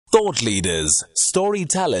Thoughtleaders,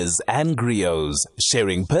 Storytellers and Griots,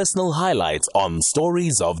 sharing personal highlights on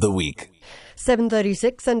Stories of the Week.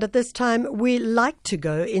 7:36, and at this time we like to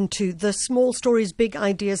go into the small stories, big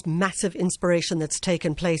ideas, massive inspiration that's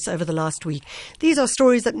taken place over the last week. These are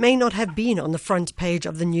stories that may not have been on the front page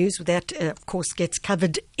of the news. That, of course, gets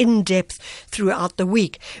covered in depth throughout the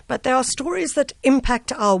week. But there are stories that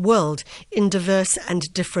impact our world in diverse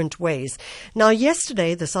and different ways. Now,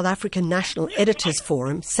 yesterday, the South African National Editors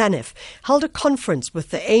Forum, SANEF, held a conference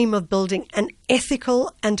with the aim of building an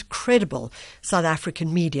ethical and credible South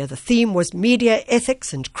African media. The theme was media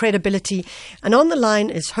ethics and credibility. And on the line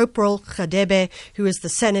is HOPEWELL Radebe, who is the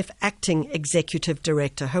SANEF Acting Executive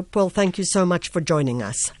Director. HOPEWELL, thank you so much for joining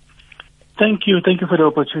us. Thank you. Thank you for the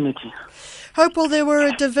opportunity. HOPEWELL, there were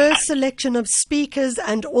a diverse selection of speakers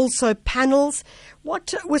and also panels.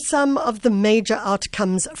 What were some of the major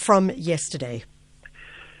outcomes from yesterday?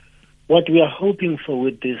 What we are hoping for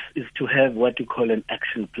with this is to have what you call an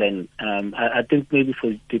action plan. I think maybe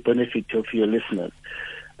for the benefit of your listeners,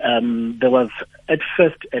 there was at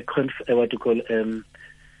first an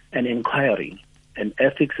inquiry, an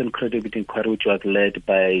ethics and credibility inquiry, which was led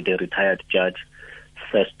by the retired judge,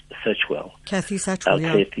 Searchwell. Kathy Searchwell,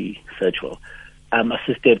 Kathy Searchwell.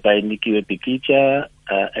 Assisted by Nikki Webikija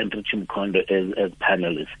and Richie Mkondo as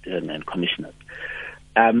panelists and commissioners.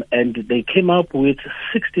 And they came up with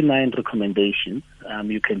 69 recommendations.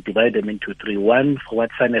 You can divide them into three. One, for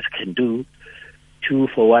what SANEF can do. Two,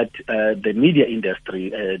 for what the media industry,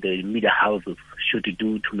 the media houses should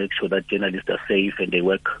do to make sure that journalists are safe and they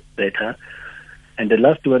work better. And the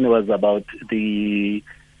last one was about the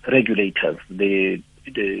regulators, the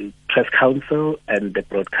Press Council and the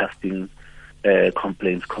Broadcasting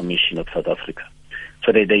Complaints Commission of South Africa.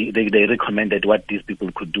 So they recommended what these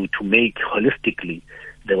people could do to make holistically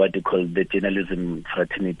what they call the journalism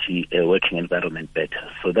fraternity working environment better.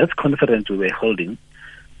 So that conference we were holding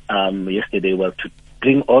yesterday was to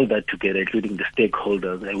bring all that together, including the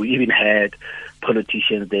stakeholders. And we even had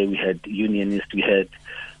politicians there, we had unionists, we had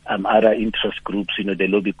other interest groups, the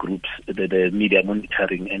lobby groups, the media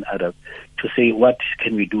monitoring and others, to say what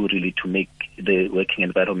can we do really to make the working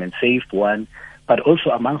environment safe, one, but also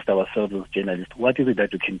amongst ourselves as journalists, what is it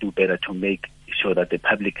that we can do better to make sure that the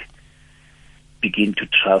public begin to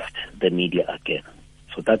trust the media again.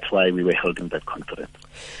 So that's why we were holding that conference.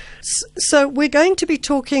 So we're going to be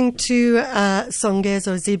talking to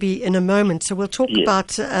Songezo Zibi in a moment. So we'll talk about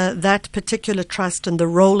that particular trust and the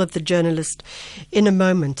role of the journalist in a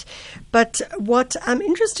moment. But what I'm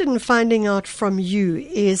interested in finding out from you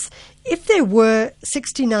is if there were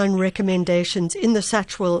 69 recommendations in the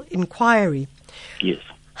Searchwell inquiry, yes,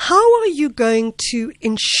 how are you going to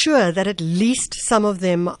ensure that at least some of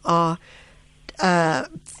them are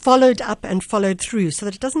followed up and followed through so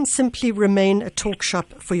that it doesn't simply remain a talk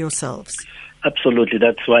shop for yourselves? Absolutely.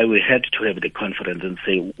 That's why we had to have the conference and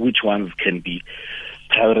say which ones can be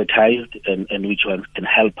prioritized and which ones can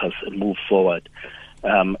help us move forward.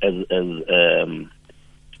 As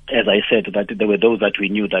I said, that there were those that we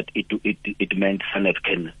knew that it meant SANEF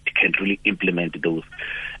can really implement those.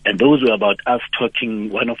 And those were about us talking.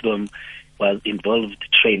 One of them involved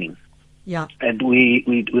training. Yeah. And we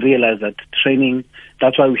realized that training,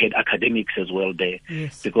 that's why we had academics as well there.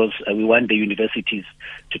 Yes. Because we want the universities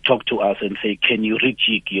to talk to us and say, can you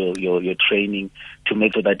rejig your training to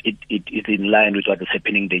make sure that it is in line with what is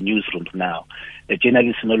happening in the newsrooms now. The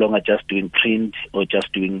journalists are no longer just doing print or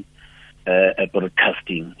just doing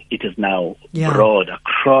broadcasting. It is now broad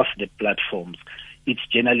across the platforms. Each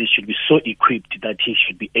journalist should be so equipped that he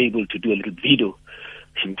should be able to do a little video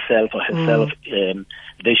himself or herself.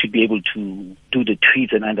 They should be able to do the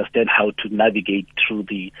tweets and understand how to navigate through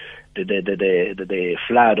the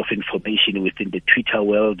flood of information within the Twitter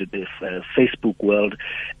world, the Facebook world,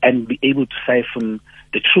 and be able to siphon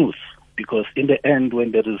the truth. Because in the end,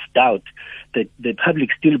 when there is doubt, the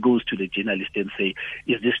public still goes to the journalist and say,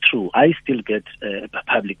 is this true? I still get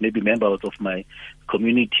public, maybe members of my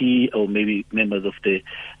community or maybe members of the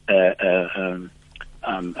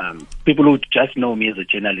people who just know me as a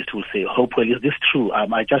journalist who say, HOPEWELL, is this true?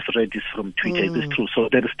 I just read this from Twitter, is this true? So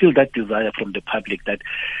there is still that desire from the public that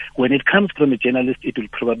when it comes from a journalist, it will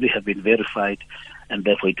probably have been verified and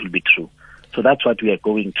therefore it will be true. So that's what we are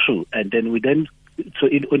going through. And then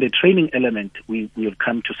on the training element, we will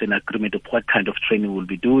come to an agreement of what kind of training we'll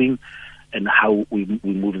be doing and how we're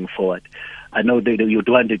moving forward. I know that you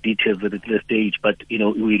don't want the details at this stage, but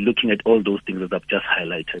we're looking at all those things that I've just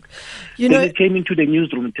highlighted. When it came into the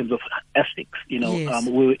newsroom in terms of ethics, yes.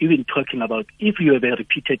 We were even talking about if you have a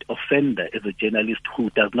repeated offender as a journalist who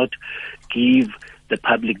does not give the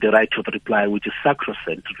public the right of reply, which is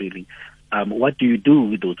sacrosanct, really. what do you do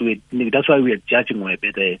with those? That's why we are judging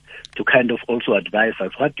Webe there, to kind of also advise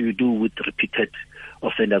us, what do you do with repeated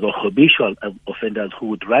offenders or habitual offenders who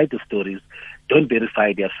would write the stories, don't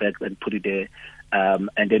verify their facts and put it there,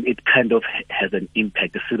 and then it kind of has an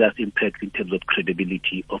impact, a serious impact in terms of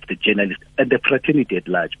credibility of the journalist and the fraternity at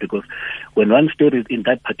large. Because when one story is in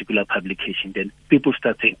that particular publication, then people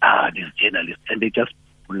start saying, this journalist, and they just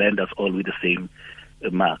land us all with the same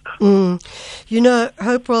mark. You know,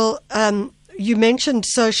 Hopewell, you mentioned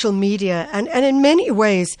social media, and in many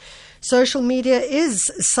ways, social media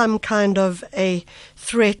is some kind of a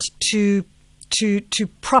threat to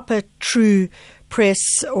proper, true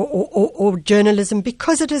press or journalism,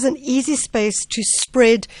 because it is an easy space to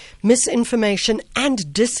spread misinformation and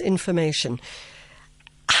disinformation.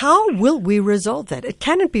 How will we resolve that?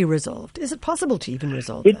 Can it be resolved? Is it possible to even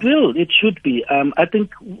resolve it? That? It will. It should be. I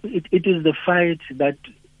think it is the fight that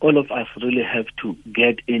all of us really have to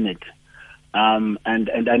get in it. And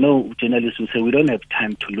I know journalists will say, we don't have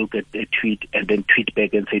time to look at a tweet and then tweet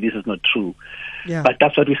back and say this is not true. Yeah. But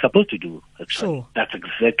that's what we're supposed to do. Sure. That's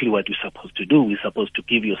exactly what we're supposed to do. We're supposed to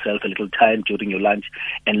give yourself a little time during your lunch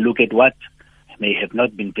and look at what may have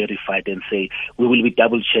not been verified and say, we will be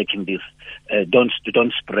double checking this. Don't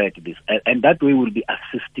spread this. And that way we'll be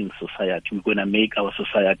assisting society. We're going to make our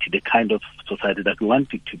society the kind of society that we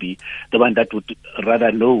want it to be, the one that would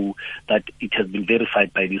rather know that it has been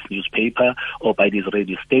verified by this newspaper or by this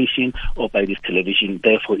radio station or by this television.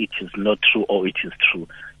 Therefore, it is not true or it is true.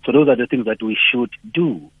 So those are the things that we should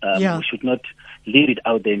do. We should not leave it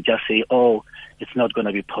out there and just say, it's not going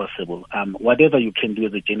to be possible. Whatever you can do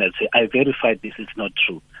as a journalist, say, I verified this is not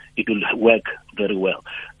true. It will work very well.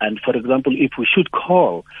 And for example, if we should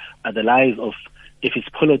call the lies of, if it's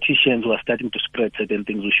politicians who are starting to spread certain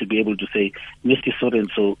things, we should be able to say, Mr.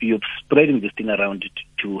 So you're spreading this thing around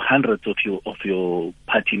to hundreds of your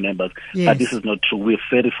party members, but this is not true. We've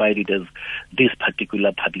verified it as this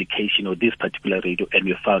particular publication or this particular radio, and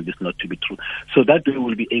we found this not to be true. So that way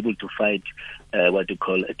we'll be able to fight what you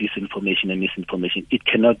call disinformation and misinformation. It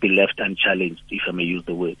cannot be left unchallenged, if I may use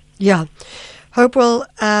the word. Yeah. Hopewell,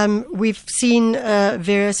 we've seen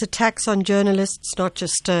various attacks on journalists, not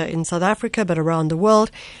just in South Africa, but around the world.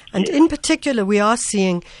 And in particular, we are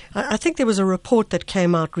seeing, I think there was a report that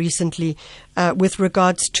came out recently with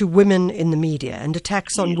regards to women in the media and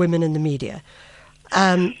attacks on women in the media.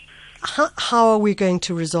 How are we going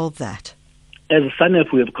to resolve that? As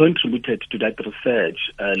SANEF, we have contributed to that research,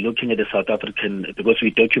 looking at the South African, because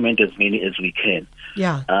we document as many as we can.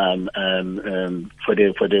 Yeah. For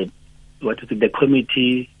the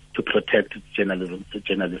Committee to Protect Journalism, the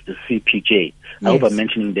CPJ. I hope I'm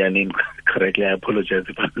mentioning their name correctly. I apologize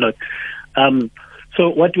if I'm not. So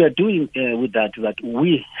what we are doing with that is that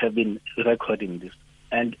we have been recording this.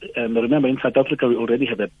 And remember, in South Africa, we already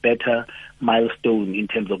have a better milestone in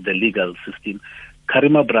terms of the legal system.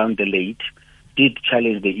 Karima Brown, the late, did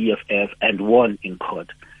challenge the EFF and won in court.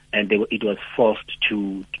 And it was forced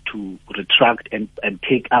to retract and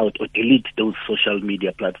take out or delete those social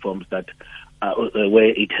media platforms that where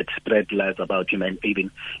it had spread lies about him and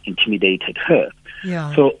even intimidated her.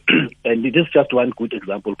 Yeah. So, and it is just one good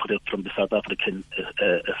example from the South African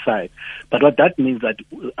side. But what that means that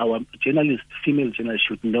our journalists, female journalists,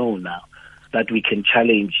 should know now that we can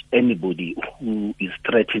challenge anybody who is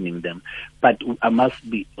threatening them. But I must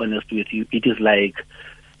be honest with you, it is like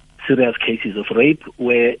serious cases of rape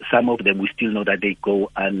where some of them we still know that they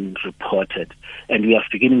go unreported, and we are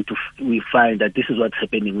beginning to we find that this is what's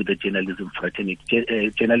happening with the journalism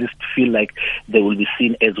fraternity. Journalists feel like they will be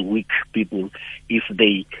seen as weak people if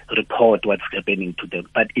they report what's happening to them,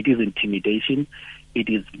 but it is intimidation. It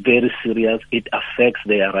is very serious. It affects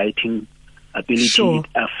their writing ability. Sure. It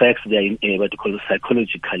affects their what you call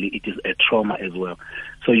psychologically. It is a trauma as well.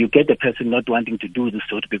 So you get the person not wanting to do this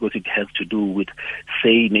sort because it has to do with,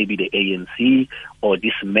 say, maybe the ANC or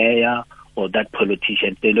this mayor or that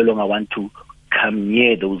politician. They no longer want to come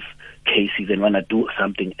near those cases and want to do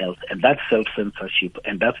something else. And that's self-censorship.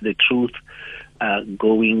 And that's the truth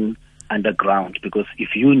going underground, because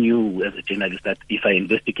if you knew as a journalist that if I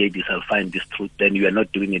investigate this, I'll find this truth, then you are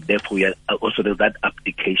not doing it. Therefore, you are also there's that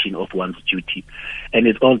abdication of one's duty. And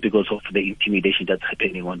it's all because of the intimidation that's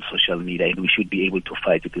happening on social media, and we should be able to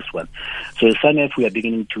fight this one. So as SANEF, we are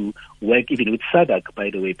beginning to work even with SADC, by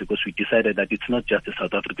the way, because we decided that it's not just a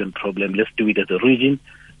South African problem. Let's do it as a region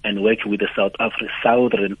and work with the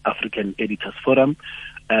Southern African Editors Forum.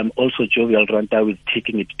 Also, Jovial Ranta is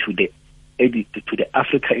taking it to the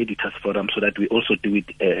Africa Editors Forum, so that we also do it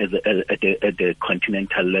at the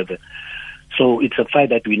continental level. So it's a fight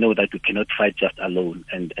that we know that we cannot fight just alone,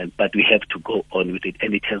 but we have to go on with it,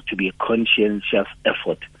 and it has to be a conscientious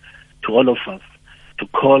effort to all of us to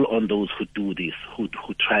call on those who do this, who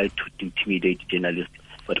try to intimidate journalists.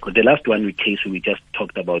 But the last case we just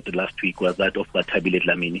talked about the last week was that of Batabile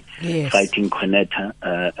Dlamini fighting Koneta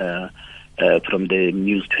from the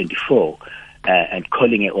News 24 and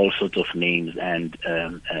calling her all sorts of names and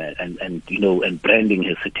branding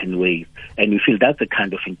her certain ways. And we feel that's the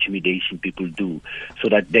kind of intimidation people do, so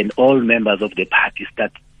that then all members of the party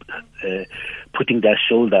start putting their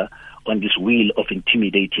shoulder on this wheel of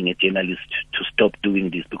intimidating a journalist to stop doing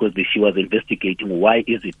this, because she was investigating why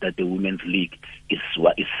is it that the Women's League is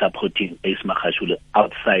supporting Ace Magashule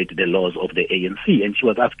outside the laws of the ANC, and she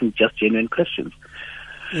was asking just genuine questions.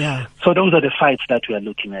 Yeah. So those are the fights that we are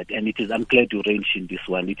looking at, and I'm glad you mentioned this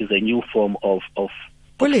one. It is a new form of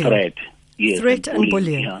bullying. Threat. Yes, threat and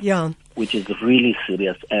bullying. Yeah. Which is really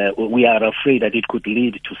serious. We are afraid that it could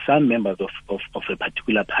lead to some members of a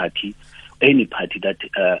particular party, any party that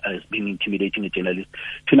has been intimidating a journalist,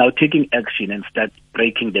 to now taking action and start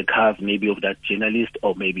breaking the curve maybe of that journalist,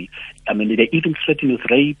 or maybe, they even threaten with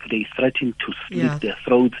rape, they threaten to slit their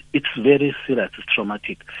throats. It's very serious, it's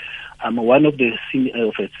traumatic. One of the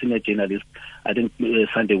senior journalists, I think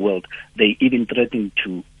Sunday World, they even threatened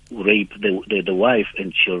to rape the wife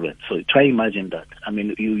and children. So try imagine that.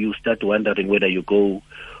 You start wondering whether you go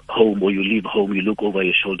home or you leave home, you look over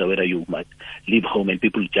your shoulder, whether you might leave home and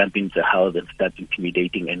people jump into the house and start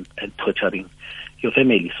intimidating and torturing your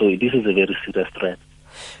family. So this is a very serious threat.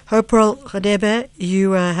 HOPEWELL Radebe,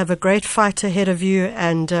 you have a great fight ahead of you,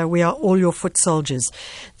 and we are all your foot soldiers.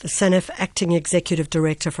 The SANEF Acting Executive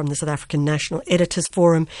Director from the South African National Editors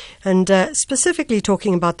Forum, and specifically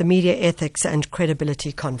talking about the Media Ethics and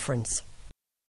Credibility Conference.